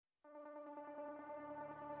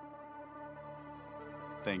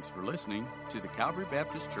Thanks for listening to the Calvary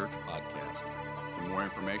Baptist Church podcast. For more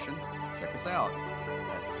information, check us out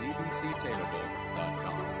at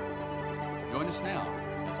cbctaylorville.com. Join us now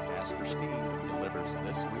as Pastor Steve delivers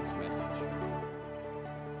this week's message.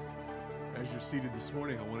 As you're seated this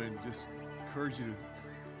morning, I want to just encourage you to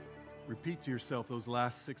repeat to yourself those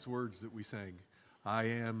last 6 words that we sang. I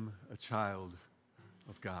am a child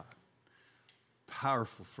of God.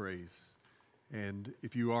 Powerful phrase. And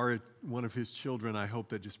if you are one of his children, I hope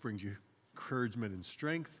that just brings you encouragement and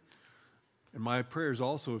strength. And my prayer is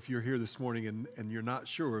also, if you're here this morning and you're not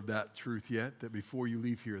sure of that truth yet, that before you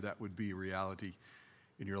leave here, that would be a reality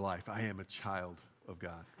in your life. I am a child of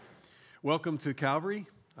God. Welcome to Calvary.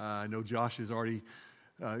 I know Josh has already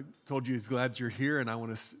told you he's glad you're here, and I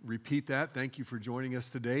want to repeat that. Thank you for joining us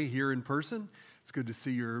today here in person. It's good to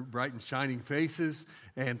see your bright and shining faces,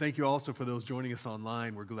 and thank you also for those joining us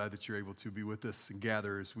online. We're glad that you're able to be with us and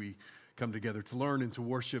gather as we come together to learn and to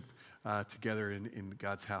worship together in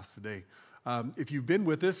God's house today. If you've been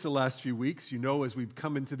with us the last few weeks, you know as we've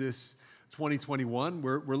come into this 2021,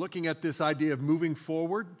 we're looking at this idea of moving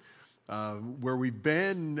forward. Where we've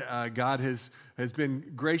been, God has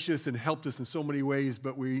been gracious and helped us in so many ways,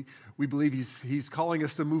 but we believe He's calling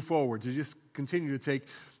us to move forward, to just continue to take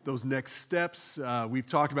those next steps. We've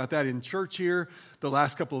talked about that in church here. The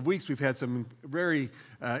last couple of weeks, we've had some very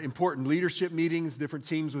important leadership meetings, different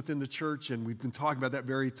teams within the church, and we've been talking about that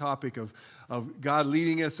very topic of God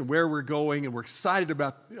leading us and where we're going, and we're excited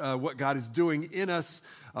about what God is doing in us,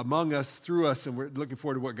 among us, through us, and we're looking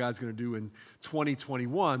forward to what God's going to do in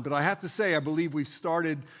 2021. But I have to say, I believe we've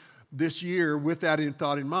started this year with that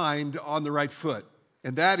thought in mind on the right foot,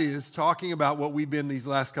 and that is talking about what we've been these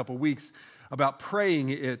last couple of weeks about praying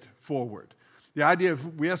it forward. The idea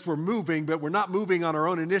of, yes, we're moving, but we're not moving on our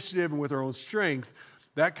own initiative and with our own strength.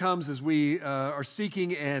 That comes as we are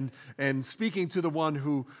seeking and speaking to the one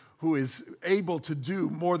who is able to do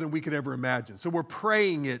more than we could ever imagine. So we're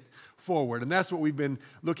praying it forward, and that's what we've been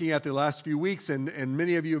looking at the last few weeks, and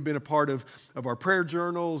many of you have been a part of our prayer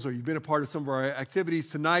journals, or you've been a part of some of our activities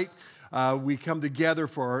tonight. We come together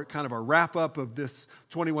for our wrap-up of this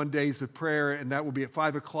 21 days of prayer, and that will be at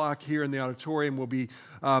 5 o'clock here in the auditorium. We'll be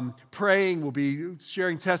praying. We'll be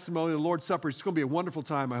sharing testimony. The Lord's Supper. It's going to be a wonderful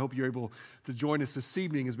time. I hope you're able to join us this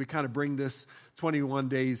evening as we kind of bring this 21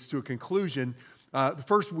 days to a conclusion.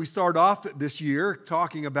 First, we start off this year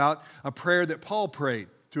talking about a prayer that Paul prayed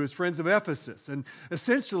to his friends of Ephesus. And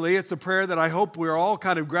essentially, it's a prayer that I hope we're all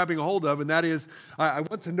kind of grabbing a hold of, and that is, I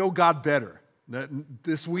want to know God better. That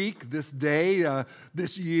this week, this day,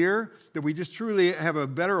 this year, that we just truly have a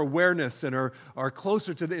better awareness and are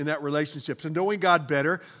closer to in that relationship. So knowing God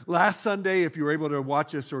better. Last Sunday, if you were able to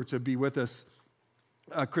watch us or to be with us,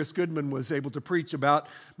 Chris Goodman was able to preach about,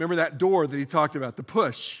 remember that door that he talked about, the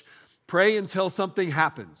push. Pray until something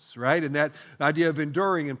happens, right? And that idea of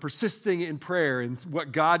enduring and persisting in prayer and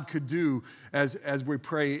what God could do as we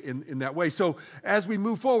pray in that way. So as we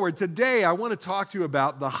move forward, today I want to talk to you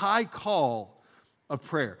about the high call of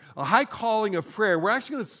prayer. A high calling of prayer. We're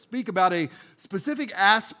actually going to speak about a specific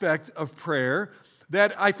aspect of prayer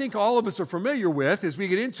that I think all of us are familiar with. As we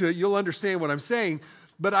get into it, you'll understand what I'm saying.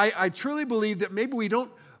 But I truly believe that maybe we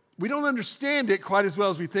don't understand it quite as well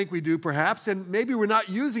as we think we do, perhaps, and maybe we're not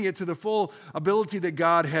using it to the full ability that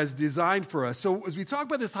God has designed for us. So as we talk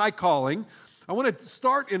about this high calling, I want to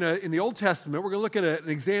start in the Old Testament. We're going to look at an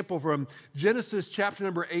example from Genesis chapter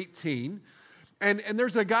number 18. And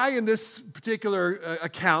there's a guy in this particular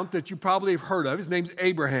account that you probably have heard of. His name's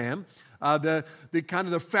Abraham, the kind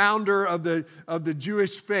of the founder of the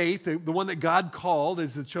Jewish faith, the one that God called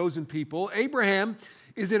as the chosen people. Abraham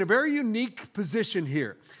is in a very unique position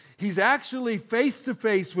here. He's actually face to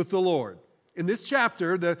face with the Lord. In this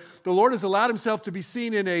chapter, the Lord has allowed himself to be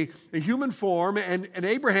seen in a human form, and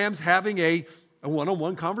Abraham's having a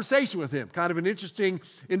one-on-one conversation with him. Kind of an interesting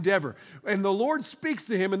endeavor. And the Lord speaks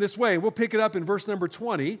to him in this way. We'll pick it up in verse number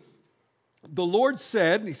 20. The Lord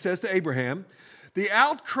said, and he says to Abraham, the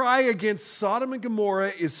outcry against Sodom and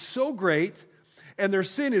Gomorrah is so great, and their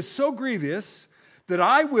sin is so grievous, that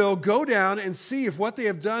I will go down and see if what they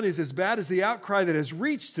have done is as bad as the outcry that has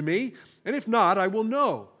reached to me, and if not, I will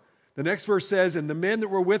know. The next verse says, and the men that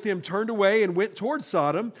were with him turned away and went toward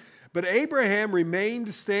Sodom, but Abraham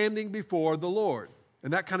remained standing before the Lord.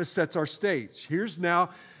 And that kind of sets our stage. Here's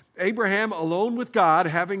now Abraham alone with God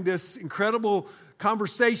having this incredible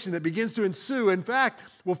conversation that begins to ensue. In fact,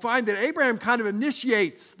 we'll find that Abraham kind of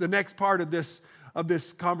initiates the next part of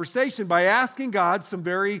this conversation by asking God some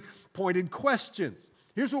very pointed questions.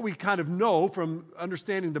 Here's what we kind of know from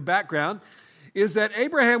understanding the background, is that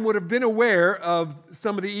Abraham would have been aware of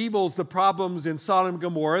some of the evils, the problems in Sodom and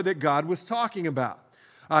Gomorrah that God was talking about.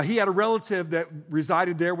 He had a relative that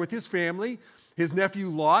resided there with his family, his nephew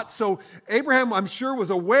Lot. So Abraham, I'm sure, was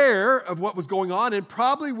aware of what was going on and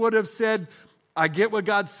probably would have said, I get what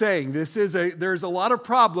God's saying. There's a lot of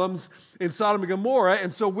problems in Sodom and Gomorrah.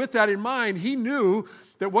 And so with that in mind, he knew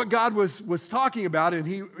that what God was talking about, and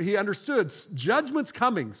he understood judgment's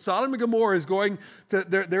coming. Sodom and Gomorrah is going to,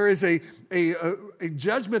 there is a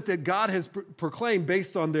judgment that God has proclaimed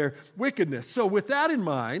based on their wickedness. So with that in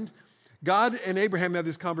mind, God and Abraham have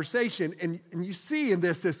this conversation, and you see in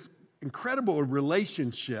this incredible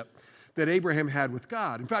relationship that Abraham had with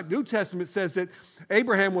God. In fact, New Testament says that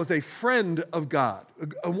Abraham was a friend of God,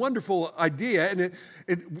 a wonderful idea, and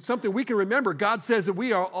it's something we can remember. God says that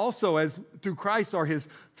we are also, as through Christ, are his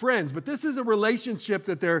friends. But this is a relationship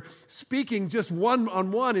that they're speaking just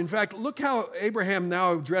one-on-one. In fact, look how Abraham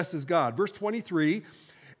now addresses God. Verse 23,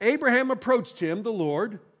 Abraham approached him, the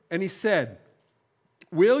Lord, and he said,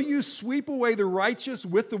 will you sweep away the righteous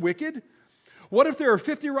with the wicked? What if there are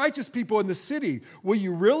 50 righteous people in the city? Will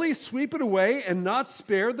you really sweep it away and not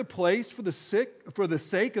spare the place for the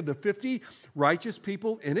sake of the 50 righteous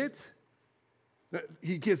people in it?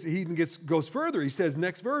 He goes further. He says,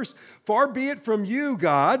 next verse, far be it from you,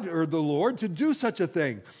 God, or the Lord, to do such a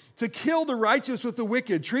thing, to kill the righteous with the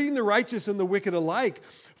wicked, treating the righteous and the wicked alike.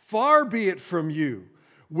 Far be it from you.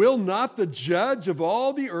 Will not the judge of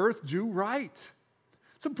all the earth do right?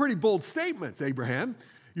 Some pretty bold statements, Abraham.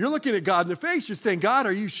 You're looking at God in the face. You're saying, God,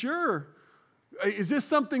 are you sure? Is this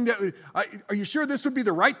something that, are you sure this would be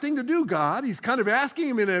the right thing to do, God? He's kind of asking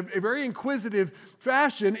him in a very inquisitive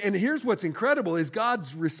fashion. And here's what's incredible is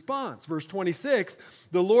God's response. Verse 26,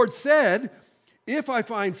 the Lord said, if I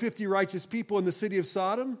find 50 righteous people in the city of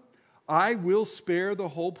Sodom, I will spare the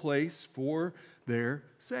whole place for their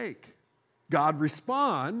sake. God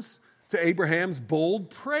responds to Abraham's bold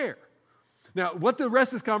prayer. Now, what the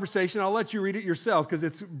rest of this conversation, I'll let you read it yourself because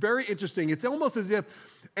it's very interesting. It's almost as if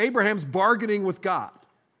Abraham's bargaining with God.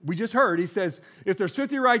 We just heard, he says, if there's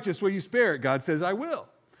 50 righteous, will you spare it? God says, I will.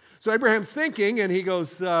 So Abraham's thinking, and he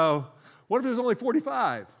goes, what if there's only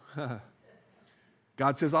 45?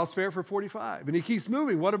 God says, I'll spare it for 45. And he keeps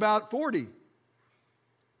moving. What about 40?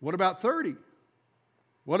 What about 30?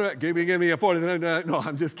 What about, give me a 40. No,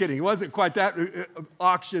 I'm just kidding. It wasn't quite that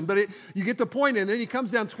auction, but you get the point, and then he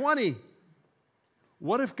comes down 20.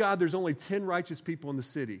 What if, God, there's only 10 righteous people in the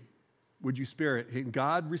city? Would you spare it? And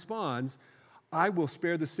God responds, I will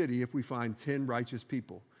spare the city if we find 10 righteous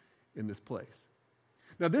people in this place.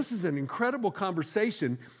 Now, this is an incredible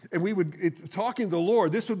conversation, and talking to the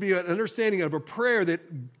Lord, this would be an understanding of a prayer that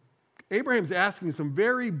Abraham's asking some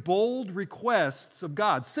very bold requests of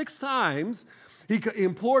God. 6 times, he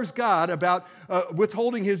implores God about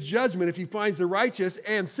withholding his judgment if he finds the righteous,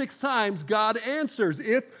 and 6 times God answers,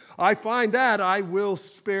 if I find that, I will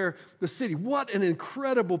spare the city. What an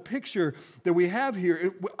incredible picture that we have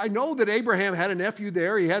here. I know that Abraham had a nephew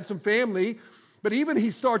there. He had some family. But even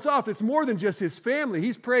he starts off, it's more than just his family.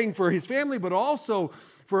 He's praying for his family, but also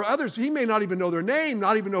for others. He may not even know their name,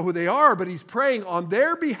 not even know who they are, but he's praying on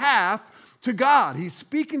their behalf to God. He's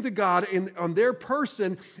speaking to God on their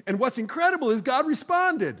person. And what's incredible is God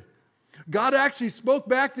responded. God actually spoke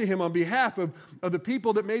back to him on behalf of the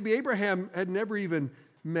people that maybe Abraham had never even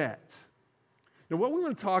met. Now, what we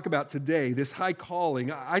want to talk about today, this high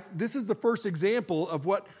calling, this is the first example of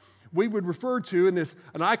what we would refer to in this,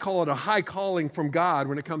 and I call it a high calling from God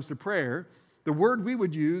when it comes to prayer. The word we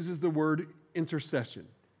would use is the word intercession.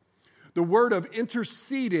 The word of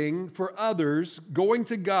interceding for others, going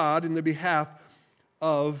to God in the behalf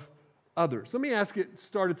of others. Let me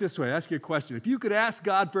start it this way. Ask you a question. If you could ask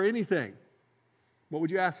God for anything, what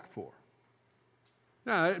would you ask for?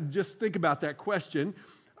 Now, just think about that question.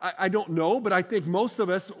 I don't know, but I think most of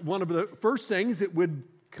us, one of the first things, it would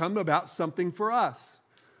come about something for us.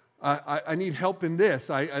 I need help in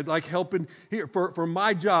this. I'd like help in here for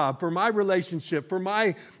my job, for my relationship, for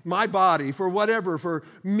my body, for whatever, for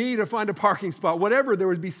me to find a parking spot, whatever. There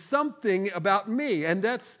would be something about me. And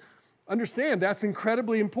understand, that's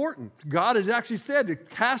incredibly important. God has actually said to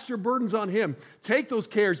cast your burdens on him. Take those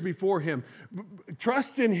cares before him.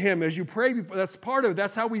 Trust in him as you pray. That's part of it.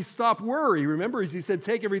 That's how we stop worry. Remember, as he said,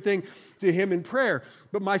 take everything to him in prayer.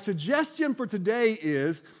 But my suggestion for today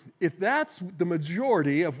is, if that's the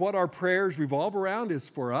majority of what our prayers revolve around is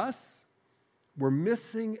for us, we're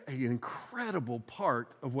missing an incredible part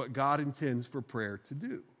of what God intends for prayer to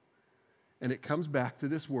do. And it comes back to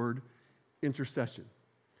this word, intercession.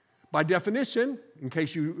 By definition, in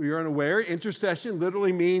case you're unaware, intercession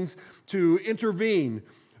literally means to intervene.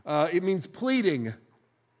 It means pleading,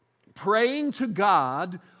 praying to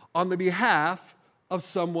God on the behalf of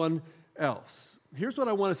someone else. here's what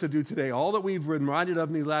I want us to do today. All that we've been reminded of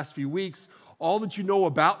in these last few weeks, all that you know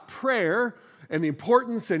about prayer and the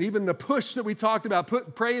importance and even the push that we talked about,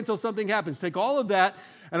 pray until something happens. Take all of that,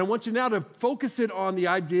 and I want you now to focus it on the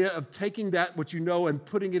idea of taking that, what you know, and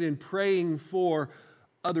putting it in praying for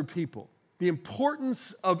other people. The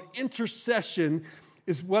importance of intercession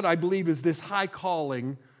is what I believe is this high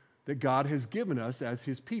calling that God has given us as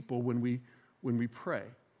His people when we pray.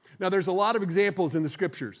 Now, there's a lot of examples in the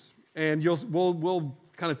Scriptures, and we'll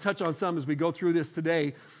kind of touch on some as we go through this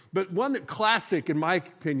today. But one that classic, in my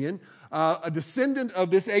opinion, a descendant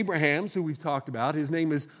of this Abraham's who we've talked about, his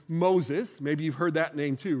name is Moses. Maybe you've heard that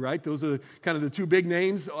name too, right? Those are kind of the two big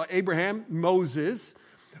names, Abraham, Moses.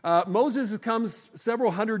 Moses comes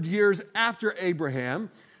several hundred years after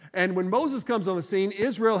Abraham. And when Moses comes on the scene,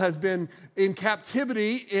 Israel has been in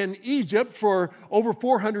captivity in Egypt for over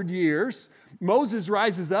 400 years. Moses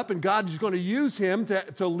rises up, and God is going to use him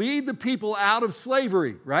to lead the people out of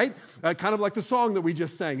slavery, right? Kind of like the song that we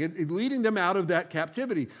just sang, leading them out of that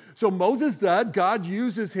captivity. So Moses does. God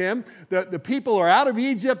uses him. The people are out of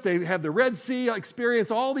Egypt. They have the Red Sea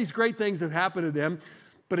experience, all these great things that happen to them.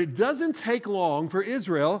 But it doesn't take long for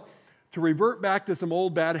Israel to revert back to some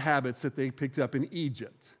old bad habits that they picked up in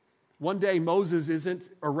Egypt. One day Moses isn't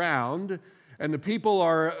around, and the people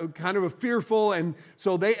are kind of fearful, and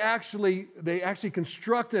so they actually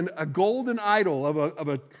construct a golden idol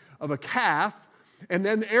of a calf, and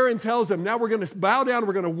then Aaron tells them, now we're going to bow down,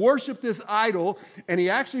 we're going to worship this idol, and he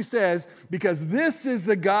actually says, because this is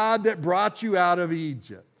the God that brought you out of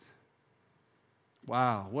Egypt.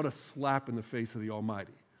 Wow, what a slap in the face of the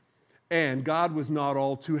Almighty. And God was not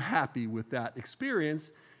all too happy with that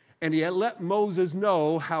experience, and He had let Moses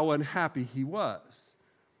know how unhappy he was.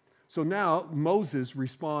 So now Moses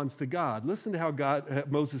responds to God. Listen to how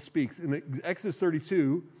Moses speaks. In Exodus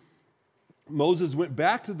 32, Moses went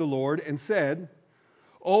back to the Lord and said,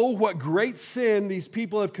 "Oh, what great sin these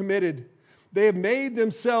people have committed. They have made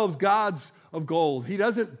themselves gods of gold." He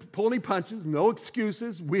doesn't pull any punches, no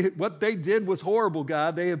excuses. What they did was horrible,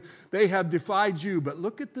 God. They have defied you. But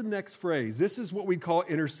look at the next phrase. This is what we call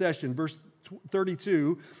intercession. Verse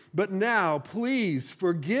 32, "But now, please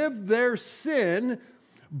forgive their sin,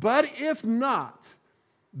 but if not,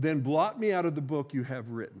 then blot me out of the book you have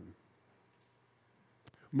written."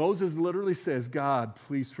 Moses literally says, God,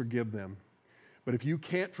 please forgive them. But if you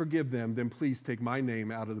can't forgive them, then please take my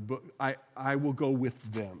name out of the book. I will go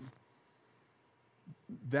with them.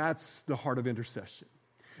 That's the heart of intercession.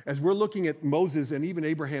 As we're looking at Moses and even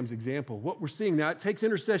Abraham's example, what we're seeing now, it takes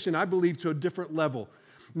intercession, I believe, to a different level.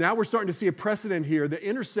 Now we're starting to see a precedent here that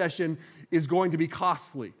intercession is going to be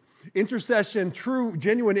costly. Intercession, true,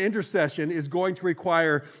 genuine intercession, is going to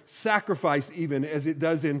require sacrifice, even as it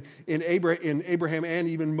does in Abraham and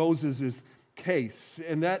even Moses' case.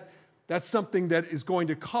 And that's something that is going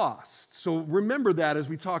to cost. So remember that as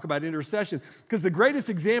we talk about intercession, because the greatest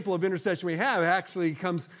example of intercession we have actually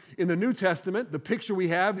comes in the New Testament. The picture we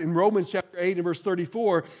have in Romans chapter 8 and verse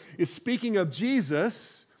 34 is speaking of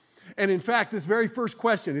Jesus. And in fact, this very first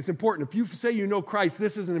question, it's important. If you say you know Christ,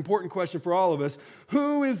 this is an important question for all of us.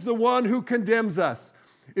 Who is the one who condemns us?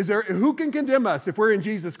 Who can condemn us if we're in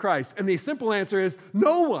Jesus Christ? And the simple answer is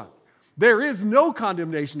no one. There is no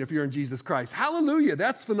condemnation if you're in Jesus Christ. Hallelujah.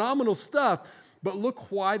 That's phenomenal stuff. But look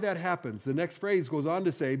why that happens. The next phrase goes on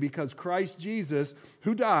to say, because Christ Jesus,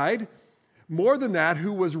 who died, more than that,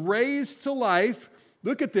 who was raised to life,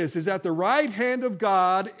 look at this, is at the right hand of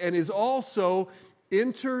God and is also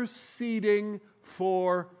interceding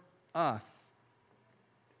for us.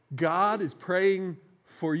 God is praying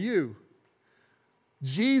for you.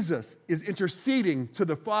 Jesus is interceding to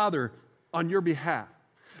the Father on your behalf.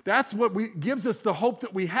 That's what gives us the hope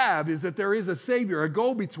that we have, is that there is a Savior, a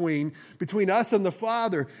go-between between us and the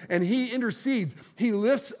Father, and He intercedes. He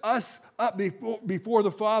lifts us up before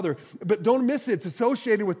the Father. But don't miss it. It's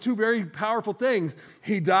associated with two very powerful things.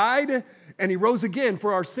 He died and He rose again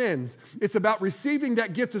for our sins. It's about receiving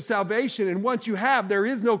that gift of salvation, and once you have, there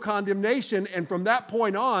is no condemnation, and from that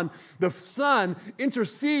point on, the Son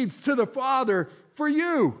intercedes to the Father for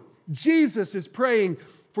you. Jesus is praying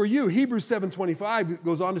for you. Hebrews 7:25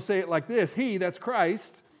 goes on to say it like this: He, that's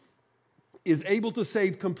Christ, is able to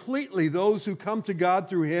save completely those who come to God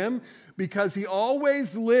through Him, because He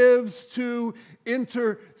always lives to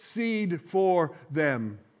intercede for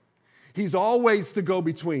them. He's always the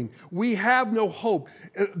go-between. We have no hope.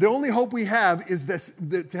 The only hope we have is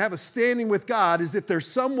to have a standing with God is if there's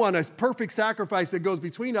someone, a perfect sacrifice that goes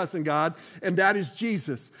between us and God, and that is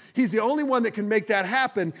Jesus. He's the only one that can make that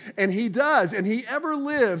happen, and He does, and He ever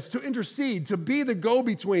lives to intercede, to be the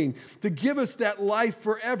go-between, to give us that life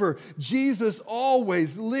forever. Jesus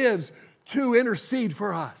always lives to intercede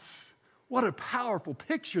for us. What a powerful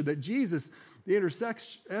picture that Jesus, the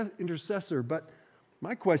intercessor. But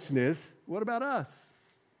my question is, what about us?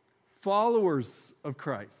 Followers of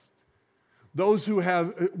Christ. Those who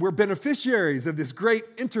we're beneficiaries of this great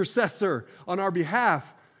intercessor on our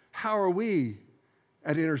behalf. How are we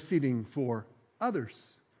at interceding for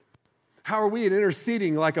others? How are we at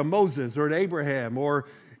interceding like a Moses or an Abraham, or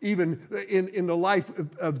even in the life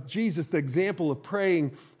of Jesus, the example of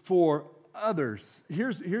praying for others?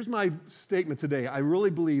 Here's my statement today. I really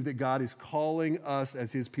believe that God is calling us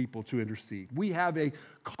as his people to intercede. We have a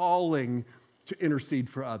calling to intercede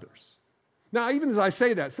for others. Now, even as I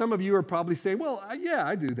say that, some of you are probably saying, well, yeah,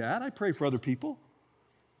 I do that. I pray for other people.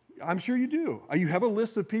 I'm sure you do. You have a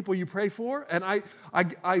list of people you pray for, and I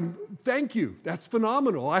thank you. That's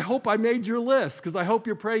phenomenal. I hope I made your list because I hope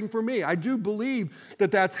you're praying for me. I do believe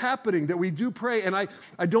that that's happening, that we do pray, and I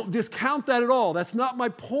don't discount that at all. That's not my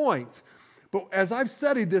point. But as I've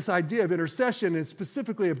studied this idea of intercession, and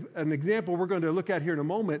specifically an example we're going to look at here in a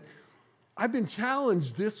moment, I've been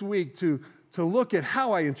challenged this week to look at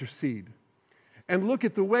how I intercede and look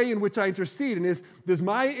at the way in which I intercede. And does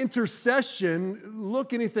my intercession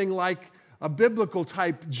look anything like a biblical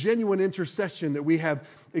type, genuine intercession that we have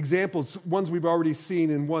examples, ones we've already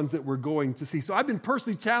seen and ones that we're going to see? So I've been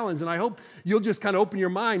personally challenged, and I hope you'll just kind of open your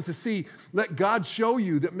mind to see, let God show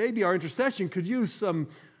you that maybe our intercession could use some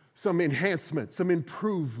enhancement, some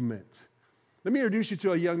improvement. Let me introduce you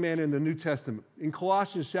to a young man in the New Testament. In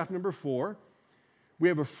Colossians chapter number 4, we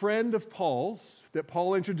have a friend of Paul's that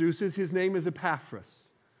Paul introduces. His name is Epaphras.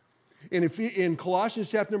 And in Colossians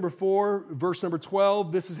chapter number 4, verse number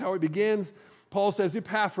 12, this is how it begins. Paul says,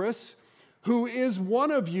 Epaphras, who is one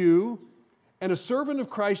of you and a servant of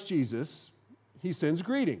Christ Jesus, he sends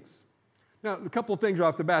greetings. Now, a couple of things right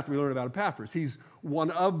off the bat that we learn about Epaphras. He's one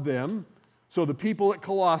of them. So the people at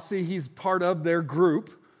Colossae, he's part of their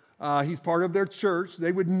group. He's part of their church.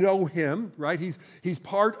 They would know him, right? He's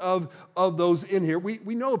part of those in here.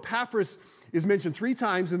 We know Epaphras is mentioned 3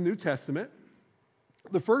 times in the New Testament.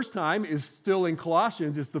 The first time is still in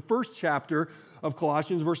Colossians. It's the first chapter of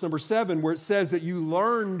Colossians, verse number 7, where it says that you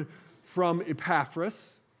learned from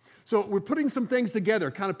Epaphras. So we're putting some things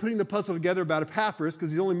together, kind of putting the puzzle together about Epaphras,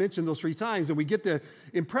 because he's only mentioned those 3 times, and we get the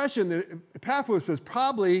impression that Epaphras was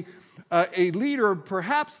probably a leader,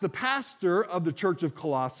 perhaps the pastor of the church of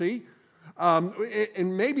Colossae,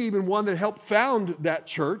 and maybe even one that helped found that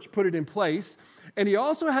church, put it in place. And he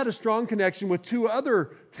also had a strong connection with 2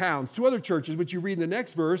 other towns, 2 other churches, which you read in the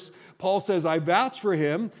next verse. Paul says, I vouch for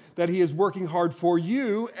him that he is working hard for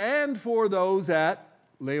you and for those at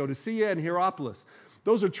Laodicea and Hierapolis.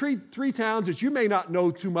 Those are 3 towns that you may not know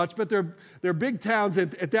too much, but they're big towns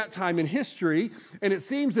at that time in history. And it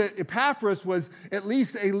seems that Epaphras was at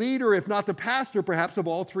least a leader, if not the pastor, perhaps, of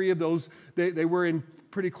all 3 of those. They were in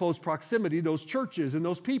pretty close proximity, those churches and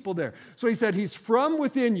those people there. So he said, he's from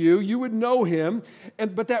within you. You would know him.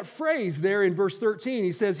 But that phrase there in verse 13,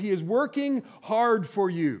 he says, he is working hard for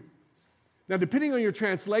you. Now, depending on your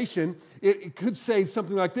translation, it could say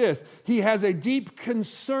something like this. He has a deep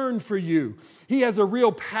concern for you. He has a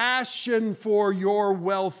real passion for your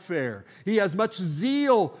welfare. He has much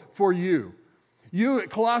zeal for you. You at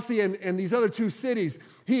Colossae and these other 2 cities,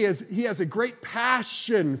 he has a great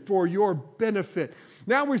passion for your benefit.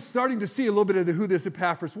 Now we're starting to see a little bit of who this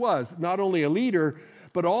Epaphras was. Not only a leader,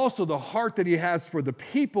 but also the heart that he has for the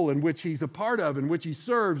people in which he's a part of, in which he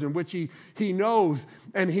serves, in which he knows,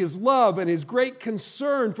 and his love and his great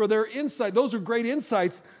concern for their insight. Those are great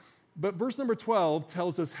insights. But verse number 12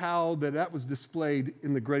 tells us how that was displayed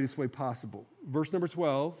in the greatest way possible. Verse number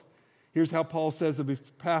 12, here's how Paul says of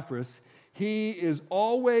Epaphras, he is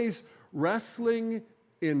always wrestling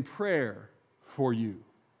in prayer for you,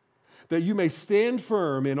 that you may stand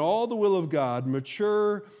firm in all the will of God,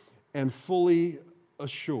 mature and fully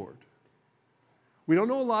assured. We don't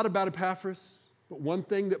know a lot about Epaphras, but one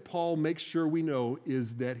thing that Paul makes sure we know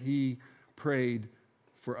is that he prayed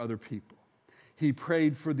for other people. He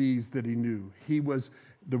prayed for these that he knew.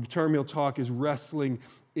 The term he'll talk is wrestling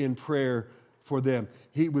in prayer for them.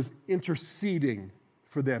 He was interceding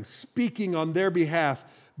for them, speaking on their behalf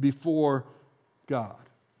before God.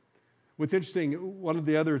 What's interesting, one of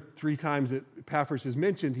the other 3 times that Epaphras is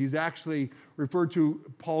mentioned, he's actually referred to,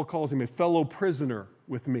 Paul calls him a fellow prisoner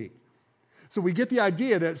with me. So we get the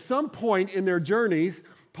idea that at some point in their journeys,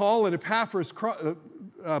 Paul and Epaphras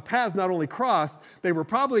paths not only crossed, they were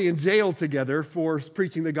probably in jail together for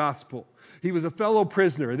preaching the gospel. He was a fellow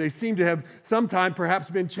prisoner. They seem to have sometime perhaps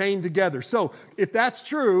been chained together. So if that's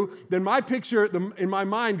true, then my picture in my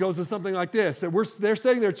mind goes to something like this, that they're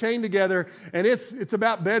sitting there chained together, and it's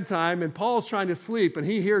about bedtime, and Paul's trying to sleep, and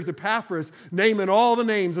he hears Epaphras naming all the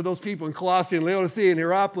names of those people in Colossae and Laodicea and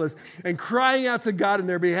Hierapolis and crying out to God in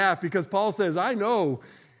their behalf, because Paul says, I know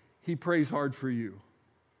he prays hard for you.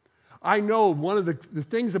 I know one of the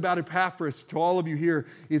things about Epaphras to all of you here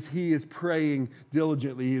is he is praying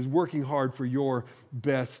diligently. He is working hard for your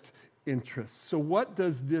best interests. So what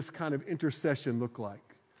does this kind of intercession look like?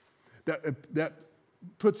 That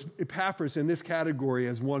puts Epaphras in this category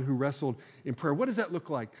as one who wrestled in prayer. What does that look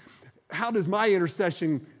like? How does my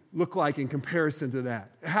intercession look like in comparison to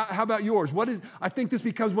that? How about yours? I think this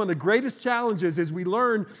becomes one of the greatest challenges as we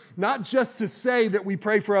learn not just to say that we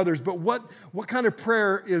pray for others, but what kind of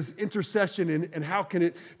prayer is intercession and how can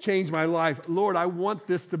it change my life? Lord, I want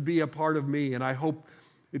this to be a part of me, and I hope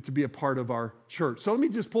it to be a part of our church. So let me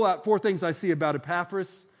just pull out 4 things I see about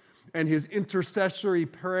Epaphras and his intercessory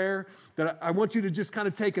prayer that I want you to just kind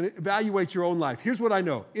of take and evaluate your own life. Here's what I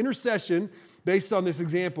know. Intercession, based on this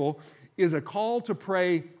example, is a call to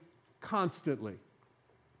pray constantly.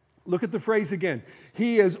 Look at the phrase again.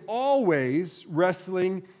 He is always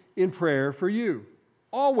wrestling in prayer for you.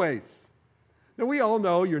 Always. Now, we all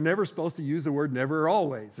know you're never supposed to use the word never or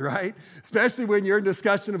always, right? Especially when you're in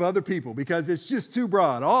discussion of other people, because it's just too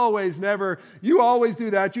broad. Always, never. You always do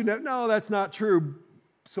that. No, that's not true.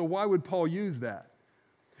 So why would Paul use that?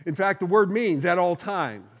 In fact, the word means at all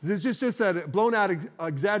times. Is this just a blown out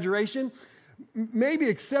exaggeration? Maybe,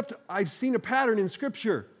 except I've seen a pattern in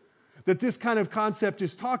Scripture that this kind of concept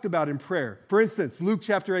is talked about in prayer. For instance, Luke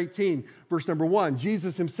chapter 18, verse number 1,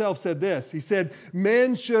 Jesus himself said this. He said,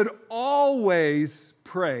 men should always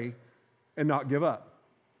pray and not give up.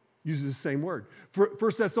 Uses the same word. 1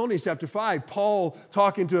 Thessalonians chapter 5, Paul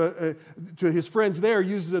talking to his friends there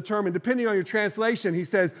uses a term, and depending on your translation, he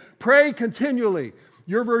says, pray continually.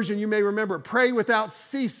 Your version, you may remember, pray without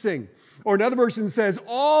ceasing. Or another version says,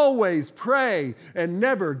 always pray and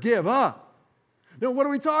never give up. Now, what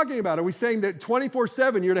are we talking about? Are we saying that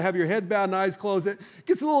 24/7 you're to have your head bowed and eyes closed? It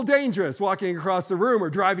gets a little dangerous walking across the room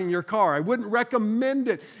or driving your car. I wouldn't recommend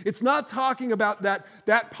it. It's not talking about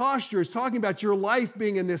that posture. It's talking about your life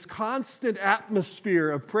being in this constant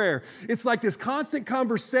atmosphere of prayer. It's like this constant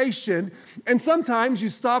conversation, and sometimes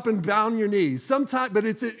you stop and bow on your knees. Sometimes, but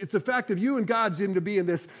it's a fact of you and God seem to be in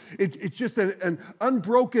this. It's just an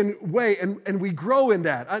unbroken way, and we grow in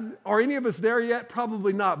that. Are any of us there yet?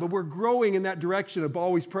 Probably not, but we're growing in that direction of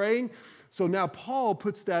always praying. So now Paul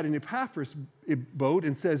puts that in Epaphras' boat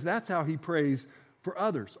and says that's how he prays for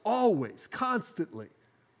others, always, constantly.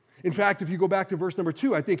 In fact, if you go back to verse number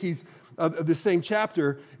 2, I think he's of the same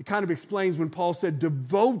chapter, it kind of explains when Paul said,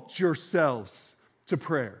 devote yourselves to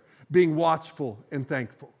prayer, being watchful and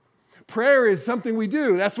thankful. Prayer is something we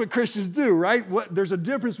do. That's what Christians do, right? There's a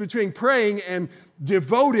difference between praying and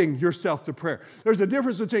devoting yourself to prayer. There's a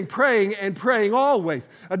difference between praying and praying always.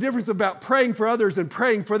 A difference about praying for others and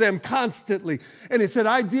praying for them constantly. And it's an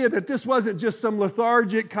idea that this wasn't just some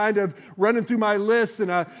lethargic kind of running through my list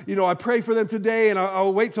and I pray for them today and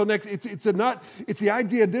I'll wait till next. It's the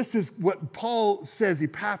idea. This is what Paul says.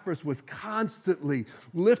 Epaphras was constantly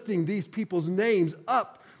lifting these people's names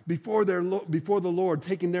up before the Lord,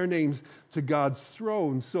 taking their names to God's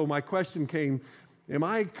throne. So my question came, am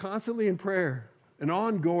I constantly in prayer, an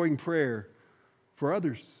ongoing prayer for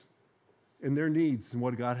others and their needs and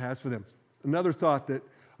what God has for them? Another thought that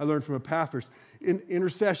I learned from Epaphras,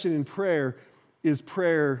 intercession in prayer is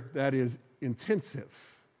prayer that is intensive.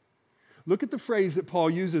 Look at the phrase that Paul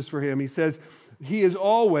uses for him. He says, he is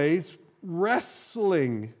always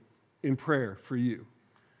wrestling in prayer for you.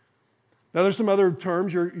 Now, there's some other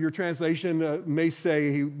terms. Your translation may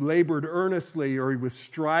say he labored earnestly, or he was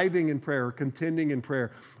striving in prayer, or contending in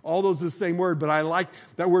prayer. All those are the same word, but I like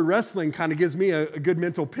that word wrestling kind of gives me a good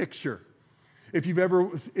mental picture. If you've ever,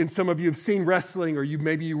 and some of you have seen wrestling, or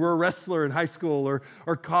maybe you were a wrestler in high school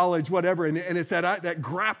or college, whatever, and it's that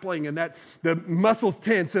grappling and that the muscles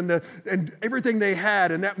tense and everything they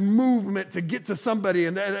had and that movement to get to somebody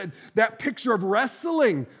and that picture of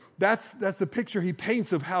wrestling. That's the picture he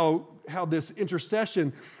paints of how this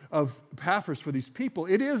intercession of Epaphras for these people.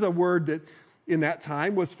 It is a word that in that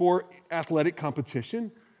time was for athletic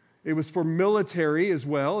competition. It was for military as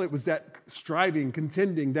well. It was that striving,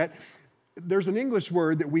 contending. That there's an English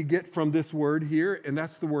word that we get from this word here, and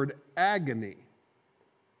that's the word agony.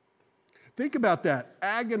 Think about that,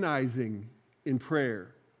 agonizing in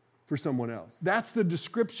prayer for someone else. That's the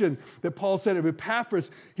description that Paul said of Epaphras.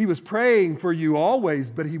 He was praying for you always,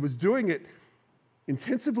 but he was doing it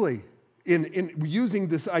intensively in using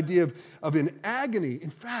this idea of in agony. In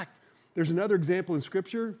fact, there's another example in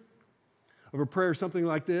Scripture of a prayer something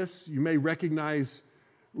like this. You may recognize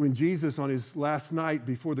when Jesus, on his last night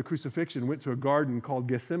before the crucifixion, went to a garden called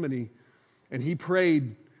Gethsemane, and he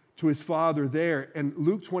prayed to his Father there. And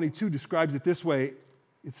Luke 22 describes it this way.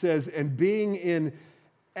 It says, and being in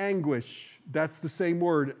anguish, that's the same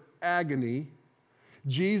word, agony,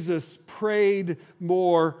 Jesus prayed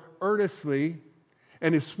more earnestly,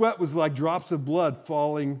 and his sweat was like drops of blood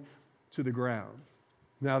falling to the ground.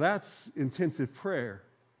 Now that's intensive prayer.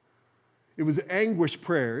 It was anguish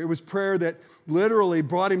prayer. It was prayer that literally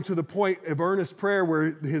brought him to the point of earnest prayer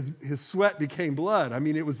where his sweat became blood. I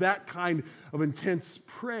mean, it was that kind of intense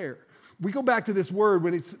prayer. We go back to this word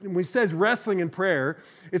when he says wrestling in prayer.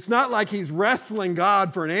 It's not like he's wrestling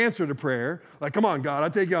God for an answer to prayer. Like, come on, God,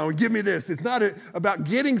 I'll take you on. Give me this. It's not about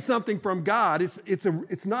getting something from God.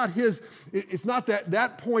 It's not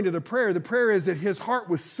that point of the prayer. The prayer is that his heart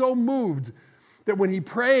was so moved that when he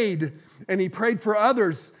prayed and he prayed for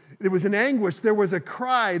others, there was an anguish, there was a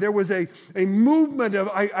cry, there was a movement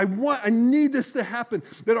of, I need this to happen.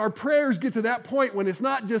 That our prayers get to that point when it's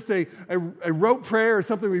not just a rote prayer or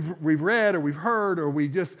something we've read or we've heard or we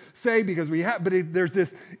just say because we have, but there's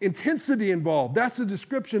this intensity involved. That's the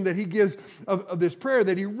description that he gives of this prayer,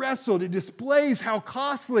 that he wrestled. It displays how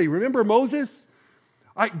costly. Remember Moses?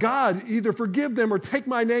 God, either forgive them or take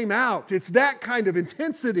my name out. It's that kind of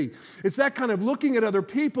intensity. It's that kind of looking at other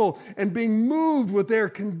people and being moved with their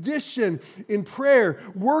condition in prayer,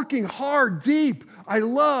 working hard, deep.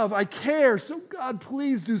 I care. So God,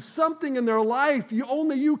 please do something in their life.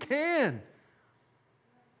 Only you can.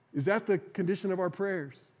 Is that the condition of our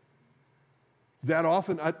prayers? Is that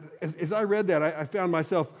often? As I read that, I found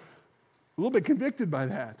myself a little bit convicted by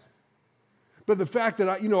that. But the fact that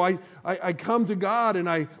I come to God and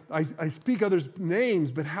I speak others'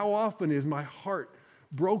 names, but how often is my heart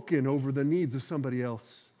broken over the needs of somebody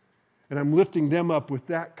else? And I'm lifting them up with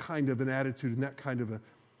that kind of an attitude and that kind of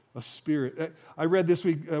a spirit. I read this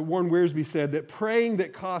week, Warren Wiersbe said that praying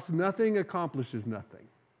that costs nothing accomplishes nothing.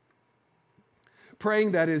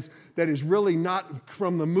 Praying that is really not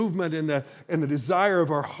from the movement and the desire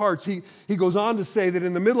of our hearts. He goes on to say that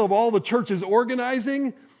in the middle of all the churches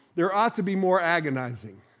organizing, there ought to be more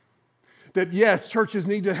agonizing. That yes, churches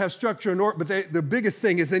need to have structure and order, but the biggest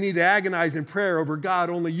thing is they need to agonize in prayer over God,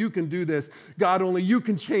 only you can do this. God, only you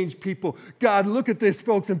can change people. God, look at this,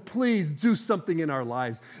 folks, and please do something in our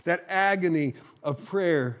lives. That agony of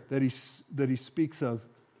prayer that he speaks of.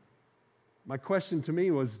 My question to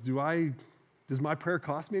me was, does my prayer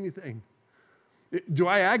cost me anything? Do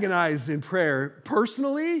I agonize in prayer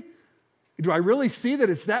personally? Do I really see that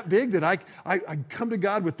it's that big that I come to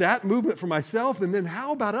God with that movement for myself? And then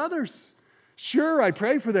how about others? Sure, I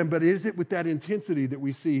pray for them, but is it with that intensity that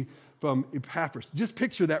we see from Epaphras? Just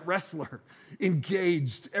picture that wrestler,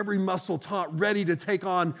 engaged, every muscle taut, ready to take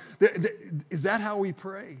on. Is that how we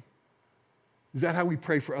pray? Is that how we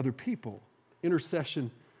pray for other people? Intercession.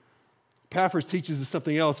 Epaphras teaches us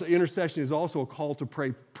something else. Intercession is also a call to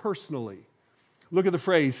pray personally. Look at the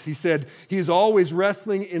phrase. He said, he is always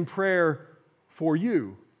wrestling in prayer for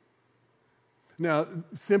you. Now,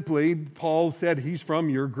 simply, Paul said he's from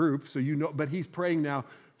your group, so you know, but he's praying now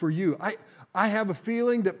for you. I have a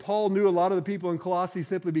feeling that Paul knew a lot of the people in Colossae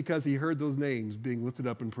simply because he heard those names being lifted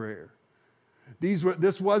up in prayer.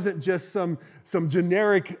 This wasn't just some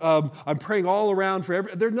generic, I'm praying all around for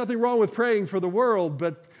there's nothing wrong with praying for the world,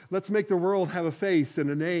 but let's make the world have a face and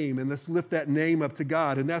a name, and let's lift that name up to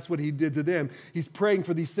God. And that's what he did to them. He's praying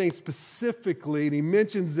for these saints specifically, and he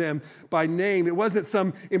mentions them by name. It wasn't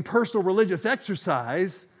some impersonal religious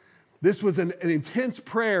exercise. This was an intense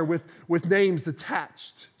prayer with names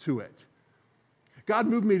attached to it. God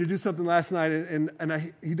moved me to do something last night,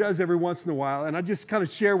 and he does every once in a while, and I just kind of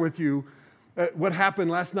share with you what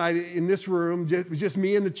happened last night in this room. It was just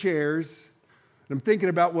me and the chairs. And I'm thinking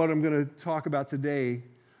about what I'm going to talk about today.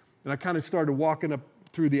 And I kind of started walking up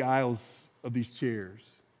through the aisles of these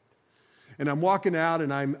chairs. And I'm walking out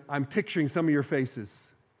and I'm picturing some of your faces.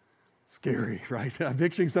 Scary, right? I'm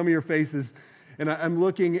picturing some of your faces. And I'm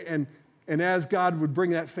looking, and as God would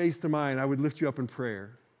bring that face to mine, I would lift you up in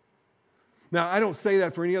prayer. Now, I don't say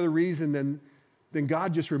that for any other reason than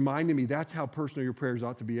God just reminded me that's how personal your prayers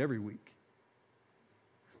ought to be every week.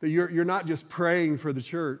 That you're not just praying for the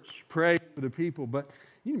church, praying for the people, but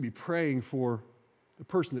you need to be praying for the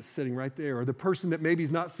person that's sitting right there, or the person that maybe is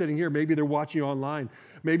not sitting here, maybe they're watching online,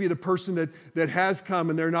 maybe the person that has come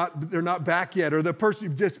and they're not back yet, or the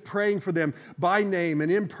person just praying for them by name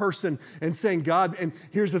and in person and saying, God, and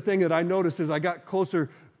here's the thing that I noticed as I got closer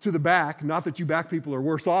to the back, not that you back people are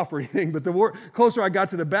worse off or anything, but the closer I got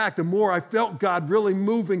to the back, the more I felt God really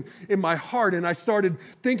moving in my heart, and I started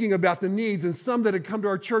thinking about the needs, and some that had come to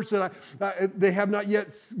our church that they have not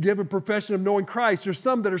yet given profession of knowing Christ. There's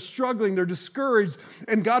some that are struggling, they're discouraged,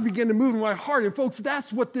 and God began to move in my heart. And folks,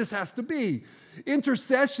 that's what this has to be.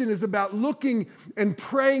 Intercession is about looking and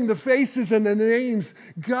praying the faces and the names.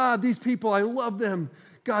 God, these people, I love them.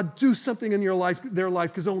 God, do something in their life,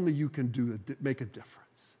 because only you can make a difference.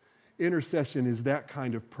 Intercession is that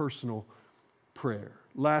kind of personal prayer.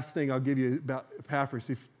 Last thing I'll give you about Epaphras.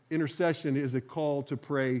 Intercession is a call to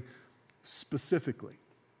pray specifically.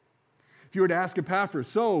 If you were to ask Epaphras,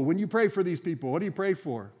 so when you pray for these people, what do you pray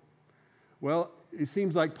for? Well, it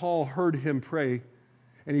seems like Paul heard him pray,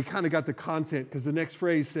 and he kind of got the content, because the next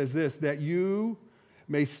phrase says this, that you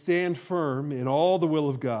may stand firm in all the will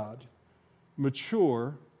of God,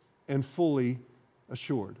 mature and fully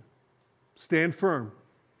assured. Stand firm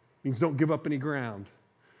means don't give up any ground.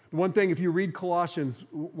 The one thing, if you read Colossians,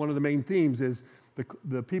 one of the main themes is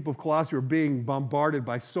the people of Colossae were being bombarded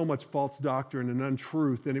by so much false doctrine and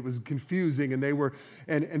untruth, and it was confusing,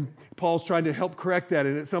 and Paul's trying to help correct that,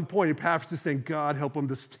 and at some point Epaphras is saying, God, help them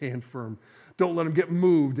to stand firm. Don't let them get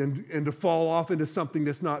moved and to fall off into something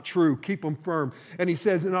that's not true. Keep them firm. And he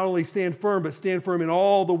says, not only stand firm, but stand firm in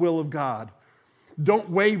all the will of God. Don't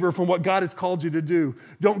waver from what God has called you to do.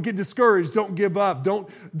 Don't get discouraged. Don't give up.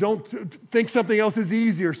 Don't think something else is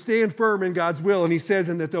easier. Stand firm in God's will. And he says,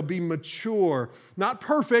 and that they'll be mature, not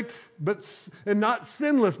perfect, and not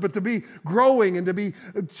sinless, but to be growing and to be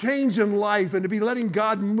changed in life and to be letting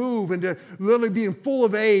God move and to literally being full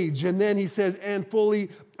of age. And then he says, and fully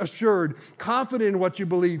assured, confident in what you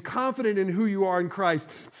believe, confident in who you are in Christ,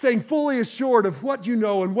 staying fully assured of what you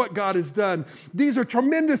know and what God has done. These are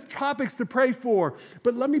tremendous topics to pray for.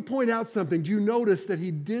 But let me point out something. Do you notice that he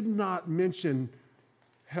did not mention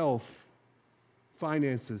health,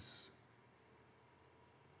 finances,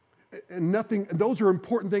 and nothing? Those are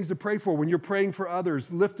important things to pray for when you're praying for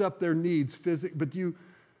others. Lift up their needs, but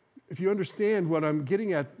if you understand what I'm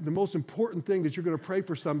getting at, the most important thing that you're going to pray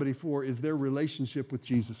for somebody for is their relationship with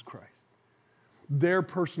Jesus Christ, their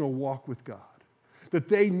personal walk with God, that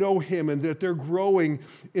they know him and that they're growing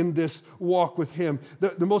in this walk with him.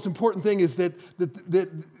 The most important thing is that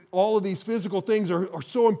all of these physical things are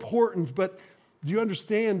so important, but do you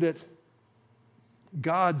understand that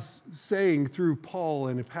God's saying through Paul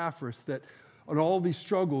and Epaphras that on all these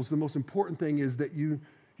struggles, the most important thing is that you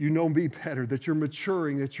know me better, that you're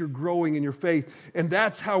maturing, that you're growing in your faith. And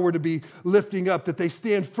that's how we're to be lifting up, that they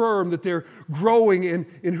stand firm, that they're growing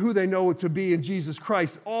in who they know to be in Jesus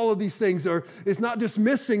Christ. All of these things it's not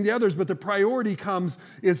dismissing the others, but the priority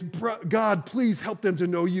is, God, please help them to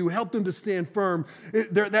know you. Help them to stand firm.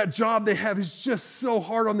 That job they have is just so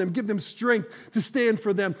hard on them. Give them strength to stand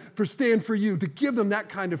for them, stand for you, to give them that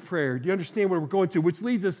kind of prayer. Do you understand where we're going to? Which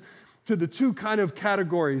leads us to the two kind of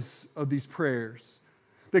categories of these prayers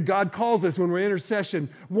that God calls us when we're in intercession.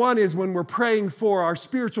 One is when we're praying for our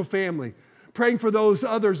spiritual family, praying for those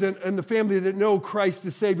others in the family that know Christ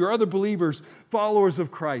as Savior, other believers, followers of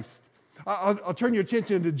Christ. I'll turn your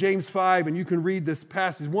attention to James 5, and you can read this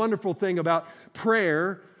passage. Wonderful thing about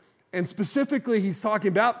prayer. And specifically, he's talking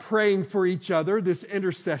about praying for each other, this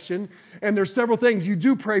intercession. And there's several things. You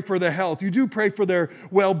do pray for their health. You do pray for their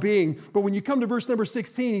well-being. But when you come to verse number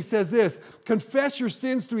 16, he says this, confess your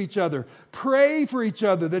sins to each other. Pray for each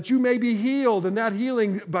other that you may be healed. And that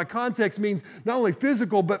healing, by context, means not only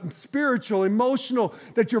physical, but spiritual, emotional,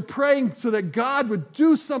 that you're praying so that God would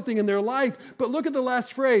do something in their life. But look at the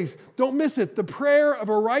last phrase. Don't miss it. The prayer of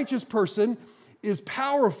a righteous person is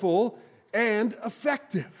powerful and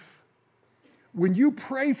effective. When you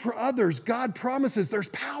pray for others, God promises there's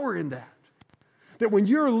power in that. That when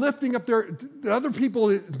you're lifting up the other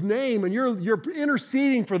people's name and you're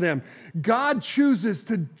interceding for them, God chooses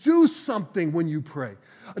to do something when you pray.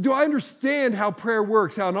 Do I understand how prayer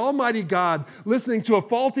works? How an almighty God, listening to a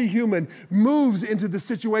faulty human, moves into the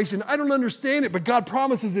situation? I don't understand it, but God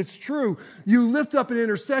promises it's true. You lift up an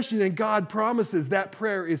intercession and God promises that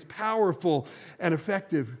prayer is powerful and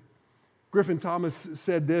effective. Griffin Thomas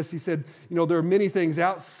said this. He said, there are many things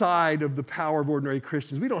outside of the power of ordinary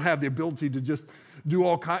Christians. We don't have the ability to just do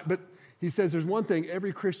all kinds, but he says there's one thing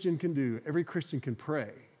every Christian can do. Every Christian can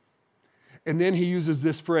pray. And then he uses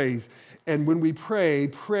this phrase, and when we pray,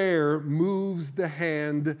 prayer moves the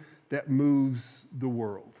hand that moves the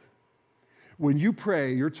world. When you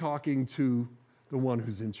pray, you're talking to the one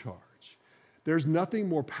who's in charge. There's nothing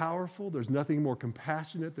more powerful, there's nothing more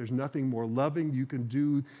compassionate, there's nothing more loving you can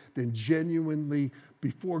do than genuinely,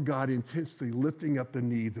 before God, intensely lifting up the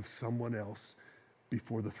needs of someone else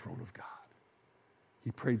before the throne of God.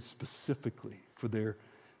 He prayed specifically for their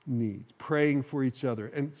needs, praying for each other.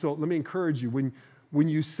 And so let me encourage you, when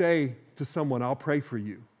you say to someone, I'll pray for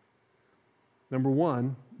you, number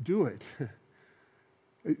one, do it.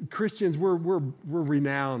 Christians, we're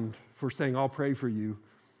renowned for saying, I'll pray for you,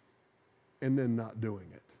 and then not doing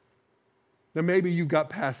it. Now, maybe you've got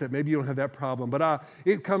past that. Maybe you don't have that problem. But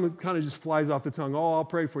it kind of just flies off the tongue. Oh, I'll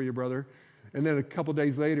pray for you, brother. And then a couple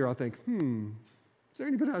days later, I'll think, is there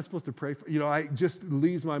anybody I'm supposed to pray for? I just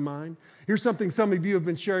leaves my mind. Here's something some of you have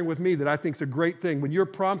been sharing with me that I think is a great thing. When you're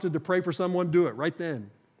prompted to pray for someone, do it right then.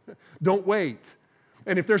 Don't wait.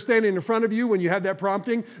 And if they're standing in front of you when you have that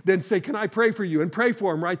prompting, then say, can I pray for you? And pray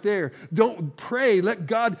for them right there. Don't pray. Let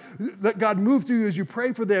God move through you as you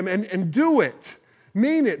pray for them and do it.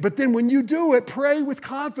 Mean it. But then when you do it, pray with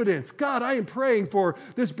confidence. God, I am praying for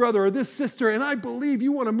this brother or this sister, and I believe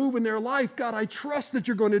you want to move in their life. God, I trust that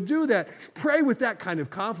you're going to do that. Pray with that kind of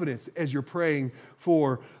confidence as you're praying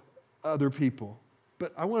for other people.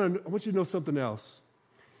 But I want you to know something else.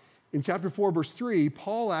 In chapter 4, verse 3,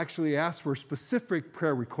 Paul actually asked for a specific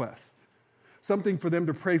prayer request, something for them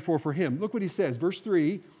to pray for him. Look what he says. Verse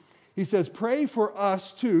 3, he says, pray for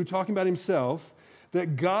us too, talking about himself,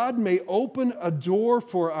 that God may open a door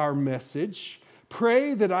for our message.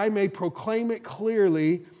 Pray that I may proclaim it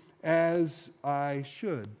clearly as I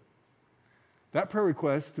should. That prayer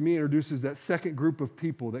request, to me, introduces that second group of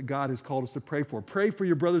people that God has called us to pray for. Pray for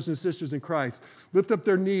your brothers and sisters in Christ. Lift up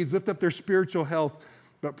their needs, lift up their spiritual health,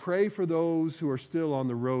 but pray for those who are still on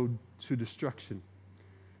the road to destruction.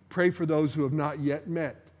 Pray for those who have not yet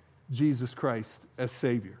met Jesus Christ as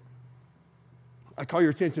Savior. I call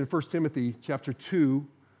your attention to 1 Timothy chapter 2.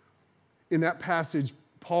 In that passage,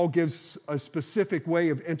 Paul gives a specific way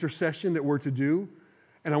of intercession that we're to do.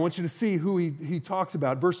 And I want you to see who he talks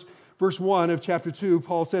about. Verse 1 of chapter 2,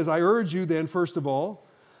 Paul says, I urge you then, first of all,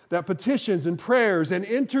 that petitions and prayers and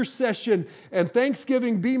intercession and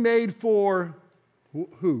thanksgiving be made for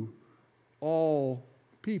who? All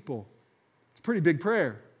people. It's a pretty big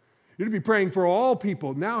prayer. You're to be praying for all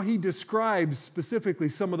people. Now he describes specifically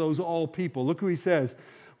some of those all people. Look who he says.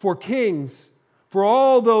 For kings, for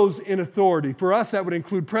all those in authority. For us, that would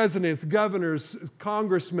include presidents, governors,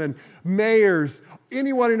 congressmen, mayors,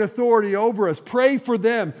 anyone in authority over us. Pray for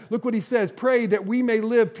them. Look what he says. Pray that we may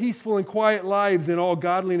live peaceful and quiet lives in all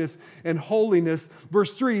godliness and holiness.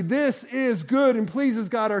 Verse 3, this is good and pleases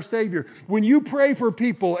God our Savior. When you pray for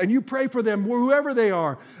people and you pray for them, whoever they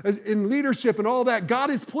are, in leadership and all that, God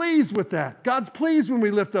is pleased with that. God's pleased when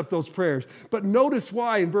we lift up those prayers. But notice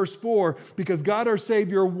why in verse 4, because God our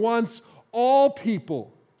Savior wants all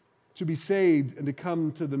people to be saved and to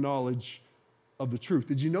come to the knowledge of the truth.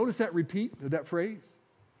 Did you notice that repeat of that phrase? It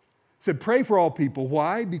said, pray for all people.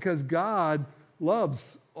 Why? Because God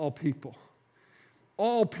loves all people.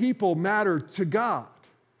 All people matter to God.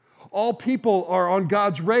 All people are on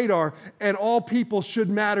God's radar, and all people should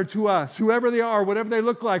matter to us. Whoever they are, whatever they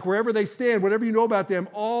look like, wherever they stand, whatever you know about them,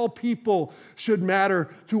 all people should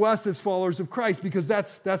matter to us as followers of Christ, because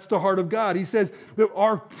that's the heart of God. He says that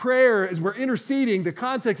our prayer, as we're interceding, the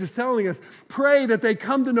context is telling us, pray that they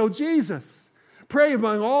come to know Jesus. Pray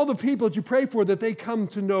among all the people that you pray for that they come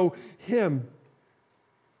to know Him.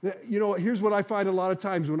 You know, here's what I find a lot of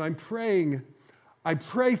times when I'm praying. I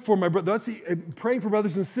pray for my brother. Praying for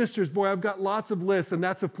brothers and sisters, boy, I've got lots of lists, and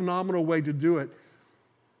that's a phenomenal way to do it.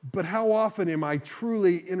 But how often am I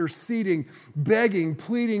truly interceding, begging,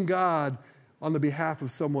 pleading God on the behalf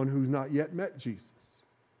of someone who's not yet met Jesus?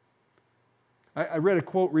 I read a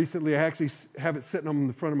quote recently. I actually have it sitting on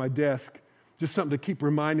the front of my desk, just something to keep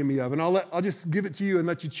reminding me of. And I'll just give it to you and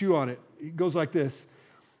let you chew on it. It goes like this.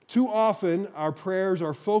 Too often, our prayers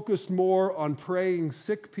are focused more on praying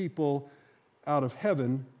sick people out of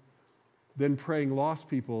heaven than praying lost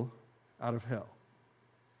people out of hell.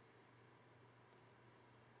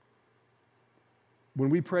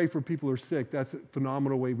 When we pray for people who are sick, that's a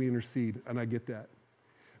phenomenal way we intercede, and I get that.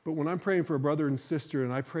 But when I'm praying for a brother and sister,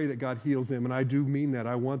 and I pray that God heals them, and I do mean that,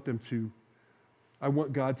 I want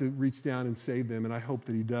God to reach down and save them, and I hope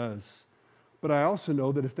that He does. But I also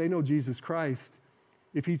know that if they know Jesus Christ,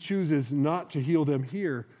 if He chooses not to heal them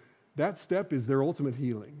here, that step is their ultimate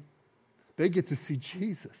healing. They get to see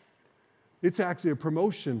Jesus. It's actually a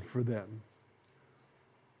promotion for them.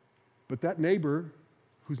 But that neighbor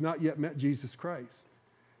who's not yet met Jesus Christ,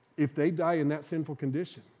 if they die in that sinful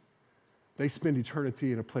condition, they spend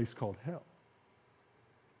eternity in a place called hell.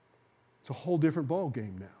 It's a whole different ball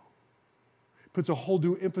game now. Puts a whole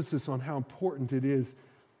new emphasis on how important it is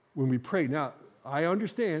when we pray. Now, I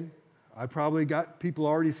understand. I probably got people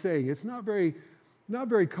already saying it's not very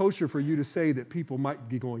kosher for you to say that people might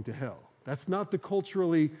be going to hell. That's not the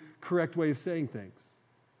culturally correct way of saying things.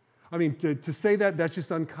 I mean, to say that, that's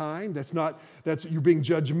just unkind. You're being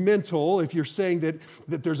judgmental if you're saying that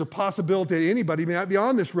there's a possibility that anybody may not be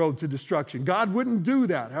on this road to destruction. God wouldn't do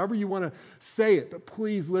that, however you want to say it. But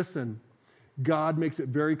please listen. God makes it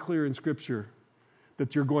very clear in Scripture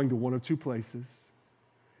that you're going to one of two places.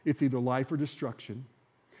 It's either life or destruction.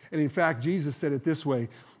 And in fact, Jesus said it this way: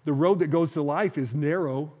 the road that goes to life is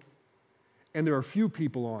narrow, and there are few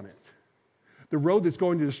people on it. The road that's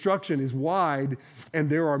going to destruction is wide, and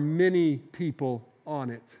there are many people on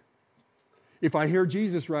it. If I hear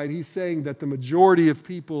Jesus right, he's saying that the majority of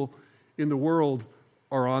people in the world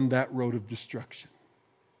are on that road of destruction.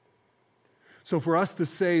 So for us to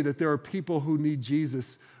say that there are people who need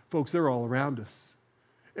Jesus, folks, they're all around us.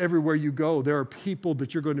 Everywhere you go, there are people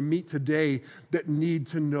that you're going to meet today that need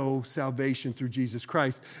to know salvation through Jesus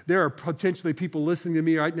Christ. There are potentially people listening to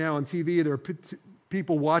me right now on TV. There are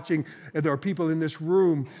people watching, and there are people in this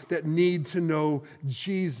room that need to know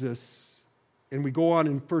Jesus. And we go on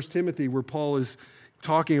in 1 Timothy where Paul is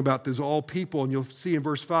talking about this all people, and you'll see in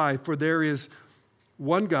verse 5, for there is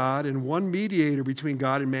one God and one mediator between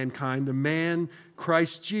God and mankind, the man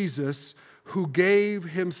Christ Jesus, who gave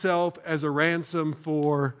himself as a ransom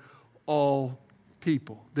for all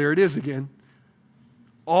people. There it is again.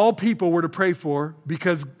 All people were to pray for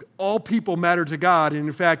because all people matter to God. And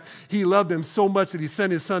in fact, he loved them so much that he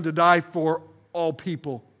sent his son to die for all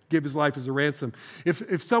people, give his life as a ransom.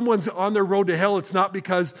 If someone's on their road to hell, it's not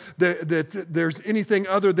because that there's anything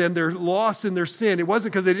other than they're lost in their sin. It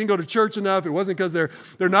wasn't because they didn't go to church enough. It wasn't because they're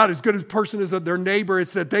not as good a person as their neighbor.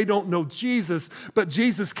 It's that they don't know Jesus. But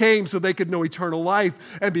Jesus came so they could know eternal life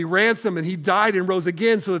and be ransomed. And he died and rose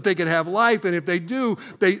again so that they could have life. And if they do,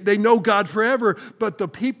 they know God forever. But the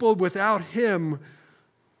people without him,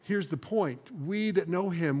 here's the point. We that know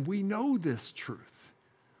him, we know this truth.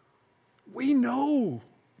 We know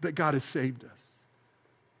that God has saved us.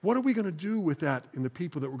 What are we going to do with that in the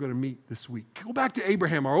people that we're going to meet this week? Go back to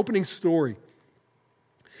Abraham, our opening story.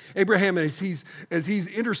 Abraham, as he's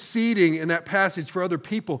interceding in that passage for other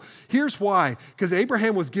people, here's why. Because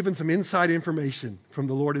Abraham was given some inside information from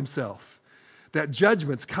the Lord himself, that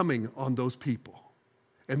judgment's coming on those people.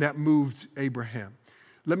 And that moved Abraham.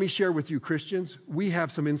 Let me share with you, Christians, we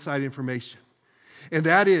have some inside information. And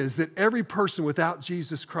that is that every person without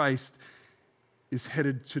Jesus Christ is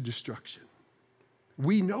headed to destruction.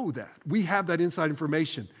 We know that. We have that inside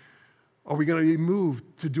information. Are we going to be moved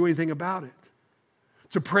to do anything about it?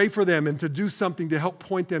 To pray for them and to do something to help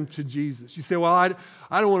point them to Jesus? You say, well, I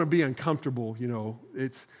don't want to be uncomfortable. You know,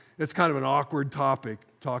 it's kind of an awkward topic,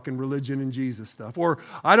 talking religion and Jesus stuff. Or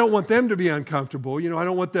I don't want them to be uncomfortable. You know, I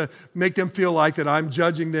don't want to make them feel like that I'm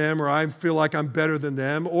judging them or I feel like I'm better than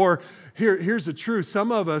them. Or here's the truth.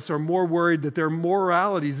 Some of us are more worried that their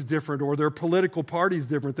morality is different or their political party is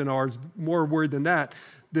different than ours, more worried than that,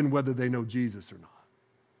 than whether they know Jesus or not.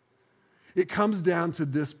 It comes down to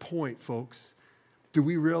this point, folks. Do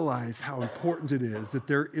we realize how important it is that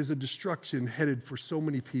there is a destruction headed for so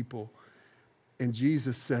many people? And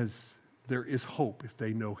Jesus says there is hope if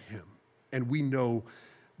they know him. And we know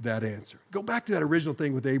that answer. Go back to that original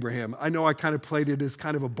thing with Abraham. I know I kind of played it as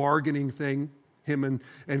kind of a bargaining thing, him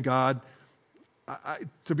and God.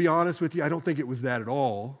 To be honest with you, I don't think it was that at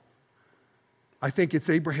all. I think it's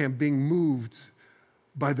Abraham being moved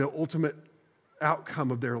by the ultimate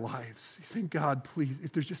outcome of their lives. He's saying, God, please,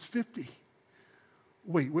 if there's just 50.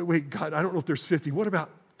 Wait, God, I don't know if there's 50. What about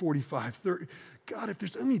 45, 30? God, if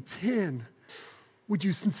there's only 10, would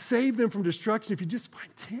you save them from destruction if you just find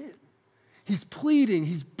 10? He's pleading,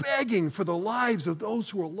 he's begging for the lives of those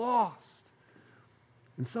who are lost.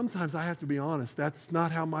 And sometimes I have to be honest, that's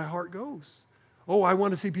not how my heart goes. Oh, I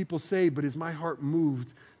want to see people saved, but is my heart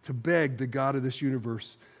moved to beg the God of this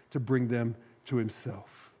universe to bring them to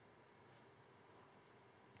himself?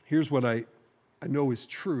 Here's what I know is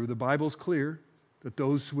true. The Bible's clear that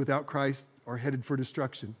those without Christ are headed for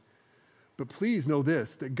destruction. But please know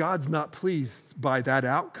this, that God's not pleased by that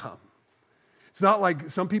outcome. It's not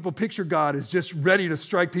like some people picture God as just ready to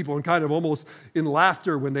strike people and kind of almost in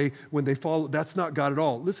laughter when they fall. That's not God at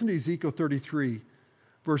all. Listen to Ezekiel 33,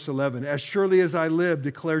 verse 11. As surely as I live,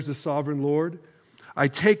 declares the sovereign Lord, I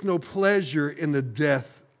take no pleasure in the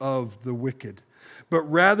death of the wicked, but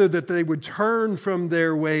rather that they would turn from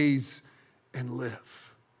their ways and live.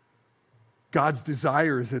 God's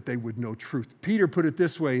desire is that they would know truth. Peter put it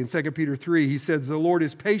this way in 2 Peter 3. He said, the Lord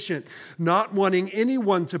is patient, not wanting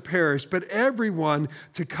anyone to perish, but everyone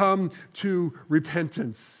to come to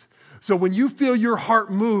repentance. So when you feel your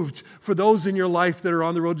heart moved for those in your life that are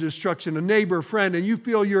on the road to destruction, a neighbor, a friend, and you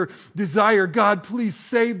feel your desire, God, please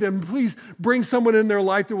save them. Please bring someone in their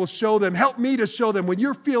life that will show them. Help me to show them. When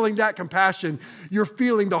you're feeling that compassion, you're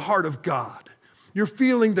feeling the heart of God. You're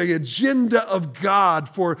feeling the agenda of God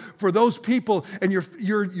for those people, and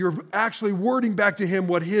you're actually wording back to him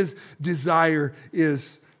what his desire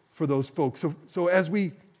is for those folks. So as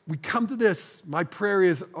we come to this, my prayer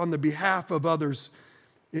is on the behalf of others.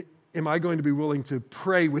 Am I going to be willing to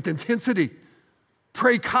pray with intensity?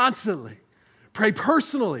 Pray constantly. Pray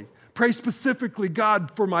personally. Pray specifically,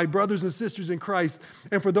 God, for my brothers and sisters in Christ,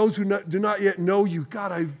 and for those who do not yet know you.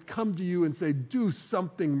 God, I come to you and say, do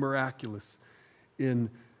something miraculous in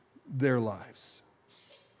their lives.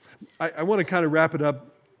 I want to kind of wrap it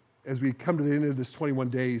up as we come to the end of this 21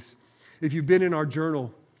 days. If you've been in our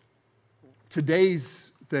journal,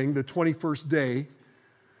 today's thing, the 21st day,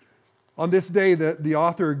 on this day, the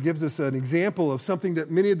author gives us an example of something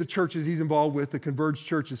that many of the churches he's involved with, the Converge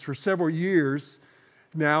churches, for several years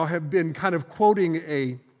now have been kind of quoting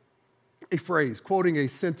a phrase, quoting a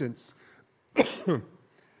sentence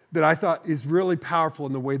that I thought is really powerful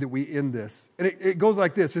in the way that we end this. And it goes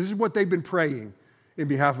like this. This is what they've been praying in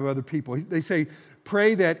behalf of other people. They say,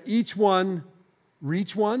 pray that each one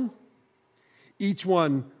reach one, each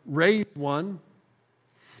one raise one,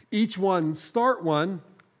 each one start one,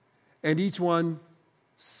 and each one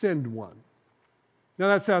send one. Now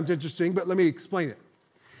that sounds interesting, but let me explain it.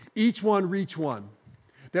 Each one reach one.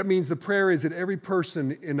 That means the prayer is that every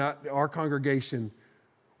person in our congregation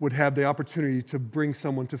would have the opportunity to bring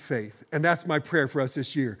someone to faith. And that's my prayer for us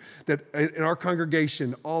this year, that in our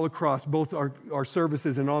congregation, all across both our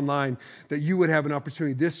services and online, that you would have an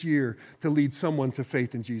opportunity this year to lead someone to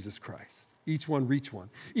faith in Jesus Christ. Each one reach one.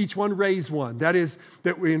 Each one raise one. That is,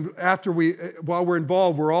 that while we're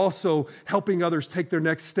involved, we're also helping others take their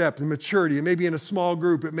next step in maturity. It may be in a small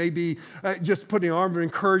group. It may be just putting an arm of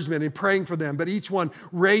encouragement and praying for them. But each one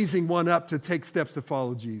raising one up to take steps to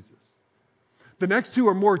follow Jesus. The next two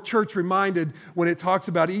are more church-reminded when it talks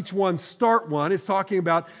about each one start one. It's talking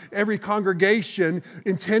about every congregation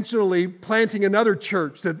intentionally planting another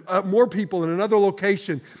church that more people in another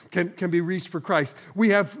location can be reached for Christ. We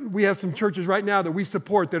have some churches right now that we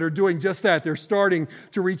support that are doing just that. They're starting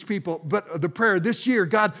to reach people. But the prayer this year,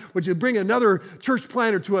 God, would you bring another church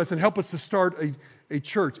planter to us and help us to start a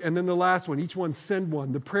church? And then the last one, each one send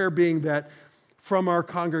one. The prayer being that from our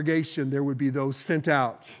congregation there would be those sent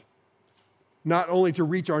out. Not only to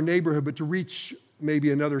reach our neighborhood, but to reach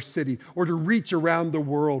maybe another city or to reach around the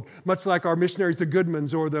world, much like our missionaries, the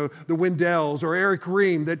Goodmans or the Wendells or Eric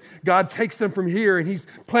Ream, that God takes them from here and he's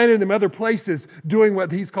planted them other places doing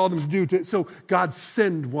what he's called them to do. So God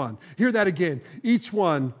send one. Hear that again. Each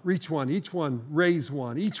one reach one. Each one raise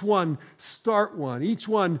one. Each one start one. Each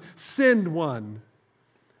one send one.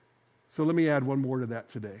 So let me add one more to that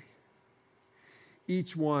today.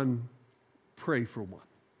 Each one pray for one.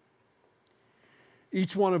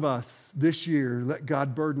 Each one of us this year, let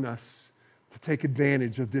God burden us to take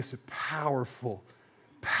advantage of this powerful,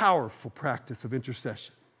 powerful practice of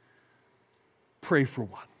intercession. Pray for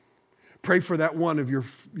one. Pray for that one of your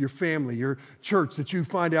family, your church, that you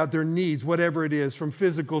find out their needs, whatever it is, from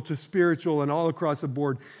physical to spiritual and all across the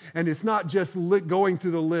board. And it's not just going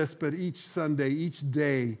through the list, but each Sunday, each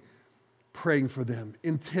day, praying for them,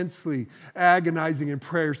 intensely agonizing in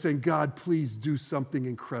prayer, saying, God, please do something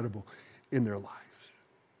incredible in their life.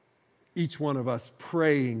 Each one of us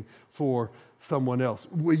praying for someone else.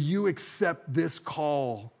 Will you accept this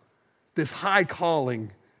call, this high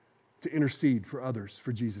calling to intercede for others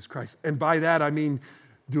for Jesus Christ? And by that, I mean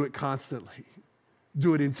do it constantly,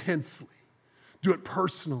 do it intensely, do it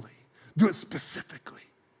personally, do it specifically.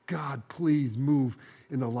 God, please move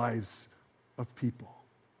in the lives of people.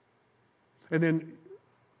 And then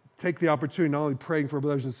take the opportunity, not only praying for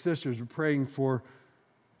brothers and sisters, but praying for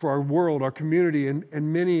our world, our community, and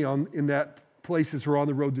many in that places who are on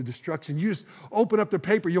the road to destruction. You just open up the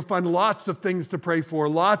paper, you'll find lots of things to pray for,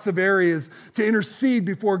 lots of areas to intercede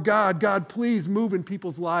before God. God, please move in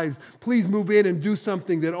people's lives. Please move in and do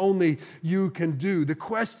something that only you can do. The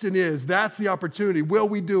question is, that's the opportunity. Will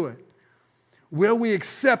we do it? Will we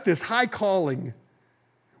accept this high calling?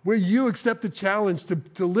 Will you accept the challenge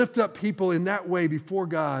to lift up people in that way before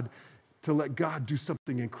God, to let God do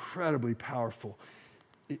something incredibly powerful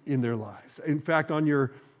in their lives? In fact, on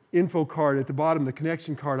your info card at the bottom, the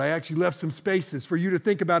connection card, I actually left some spaces for you to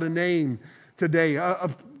think about a name today,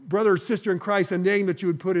 brother or sister in Christ, a name that you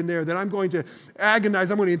would put in there, that I'm going to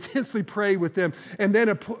agonize, I'm going to intensely pray with them, and then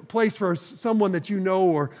a place for someone that you know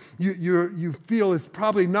or you feel is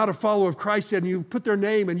probably not a follower of Christ yet, and you put their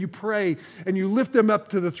name and you pray and you lift them up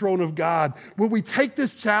to the throne of God. Will we take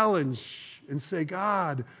this challenge and say,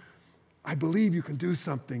 God, I believe you can do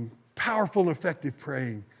something powerful and effective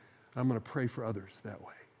praying. I'm going to pray for others that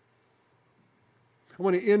way. I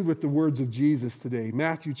want to end with the words of Jesus today.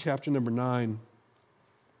 Matthew chapter number 9,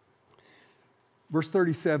 verse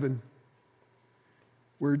 37,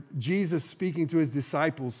 where Jesus speaking to his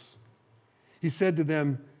disciples, he said to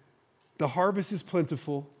them, the harvest is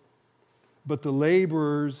plentiful, but the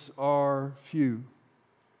laborers are few.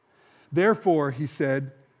 Therefore, he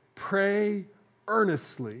said, pray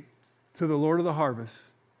earnestly to the Lord of the harvest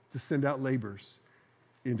to send out laborers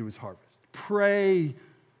into his harvest. Pray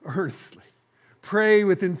earnestly. Pray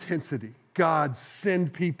with intensity. God,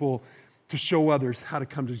 send people to show others how to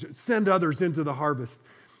come to you. Send others into the harvest.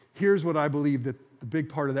 Here's what I believe that the big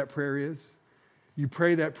part of that prayer is. You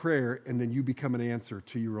pray that prayer, and then you become an answer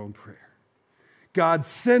to your own prayer. God,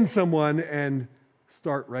 send someone and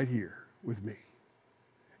start right here with me.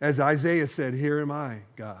 As Isaiah said, here am I,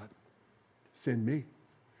 God, send me.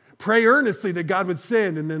 Pray earnestly that God would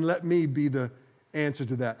send, and then let me be the answer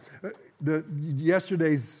to that.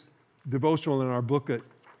 Yesterday's devotional in our booklet,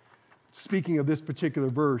 speaking of this particular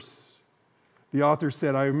verse, the author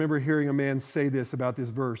said, I remember hearing a man say this about this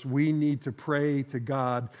verse. We need to pray to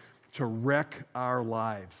God to wreck our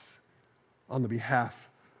lives on the behalf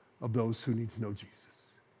of those who need to know Jesus.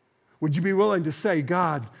 Would you be willing to say,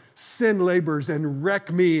 God, send laborers and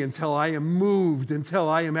wreck me until I am moved, until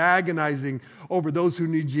I am agonizing over those who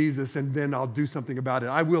need Jesus, and then I'll do something about it.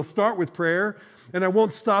 I will start with prayer, and I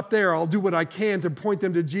won't stop there. I'll do what I can to point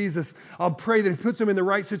them to Jesus. I'll pray that he puts them in the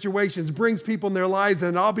right situations, brings people in their lives,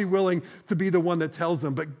 and I'll be willing to be the one that tells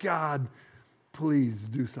them, but God, please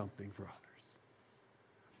do something for others.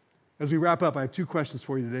 As we wrap up, I have two questions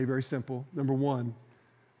for you today, very simple. Number one,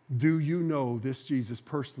 do you know this Jesus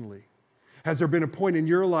personally? Has there been a point in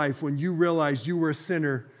your life when you realized you were a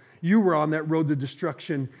sinner, you were on that road to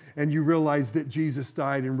destruction, and you realized that Jesus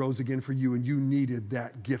died and rose again for you, and you needed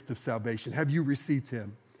that gift of salvation? Have you received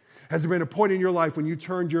him? Has there been a point in your life when you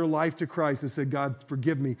turned your life to Christ and said, God,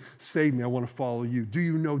 forgive me, save me, I want to follow you? Do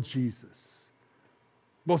you know Jesus?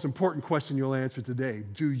 Most important question you'll answer today,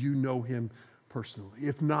 do you know him personally?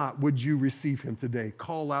 If not, would you receive him today?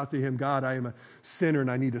 Call out to him, God, I am a sinner and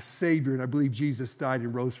I need a Savior, and I believe Jesus died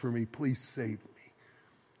and rose for me. Please save me.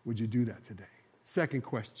 Would you do that today? Second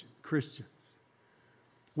question, Christians,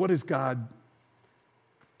 what has God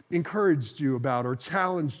encouraged you about or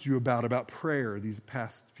challenged you about prayer these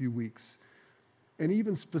past few weeks? And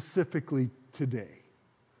even specifically today,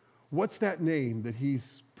 what's that name that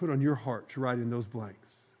he's put on your heart to write in those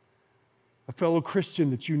blanks? A fellow Christian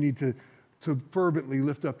that you need to fervently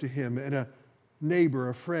lift up to him, and a neighbor,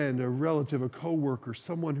 a friend, a relative, a coworker,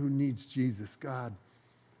 someone who needs Jesus. God,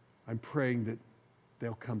 I'm praying that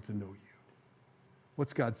they'll come to know you.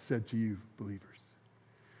 What's God said to you, believers?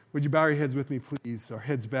 Would you bow your heads with me, please? Our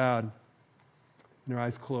heads bowed and our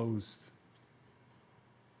eyes closed.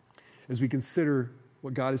 As we consider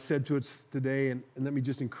what God has said to us today, and let me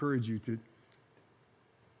just encourage you to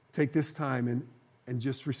take this time and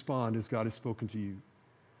just respond as God has spoken to you.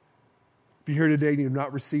 If you're here today and you've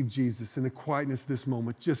not received Jesus, in the quietness of this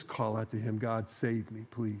moment, just call out to him, God, save me,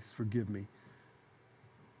 please, forgive me.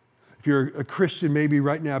 If you're a Christian, maybe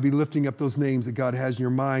right now be lifting up those names that God has in your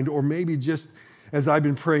mind, or maybe just as I've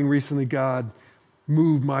been praying recently, God,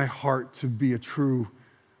 move my heart to be a true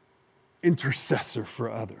intercessor for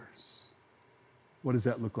others. What does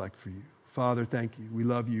that look like for you? Father, thank you. We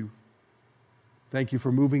love you. Thank you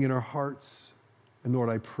for moving in our hearts. And Lord,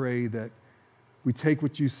 I pray that we take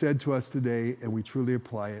what you said to us today and we truly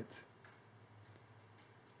apply it.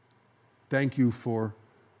 Thank you for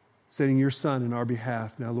sending your Son in our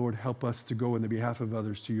behalf. Now, Lord, help us to go in the behalf of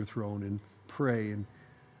others to your throne and pray and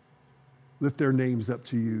lift their names up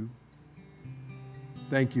to you.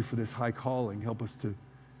 Thank you for this high calling. Help us to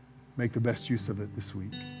make the best use of it this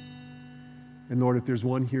week. And Lord, if there's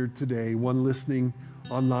one here today, one listening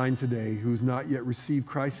online today who's not yet received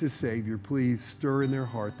Christ as Savior, please stir in their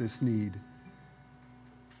heart this need.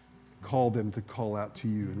 Call them to call out to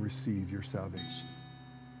you and receive your salvation.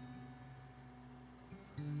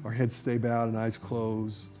 Our heads stay bowed and eyes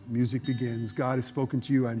closed. Music begins. God has spoken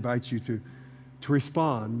to you. I invite you to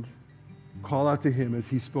respond. Call out to him as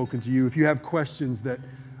he's spoken to you. If you have questions that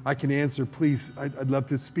I can answer, please, I'd love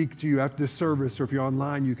to speak to you after this service, or if you're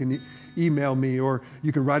online, you can email me, or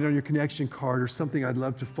you can write it on your connection card or something. I'd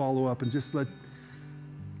love to follow up and just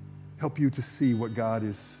help you to see what God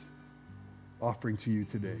is offering to you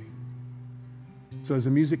today. So as the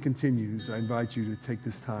music continues, I invite you to take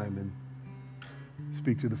this time and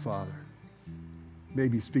speak to the Father.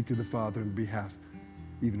 Maybe speak to the Father on behalf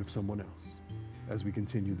even of someone else as we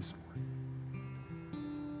continue this morning.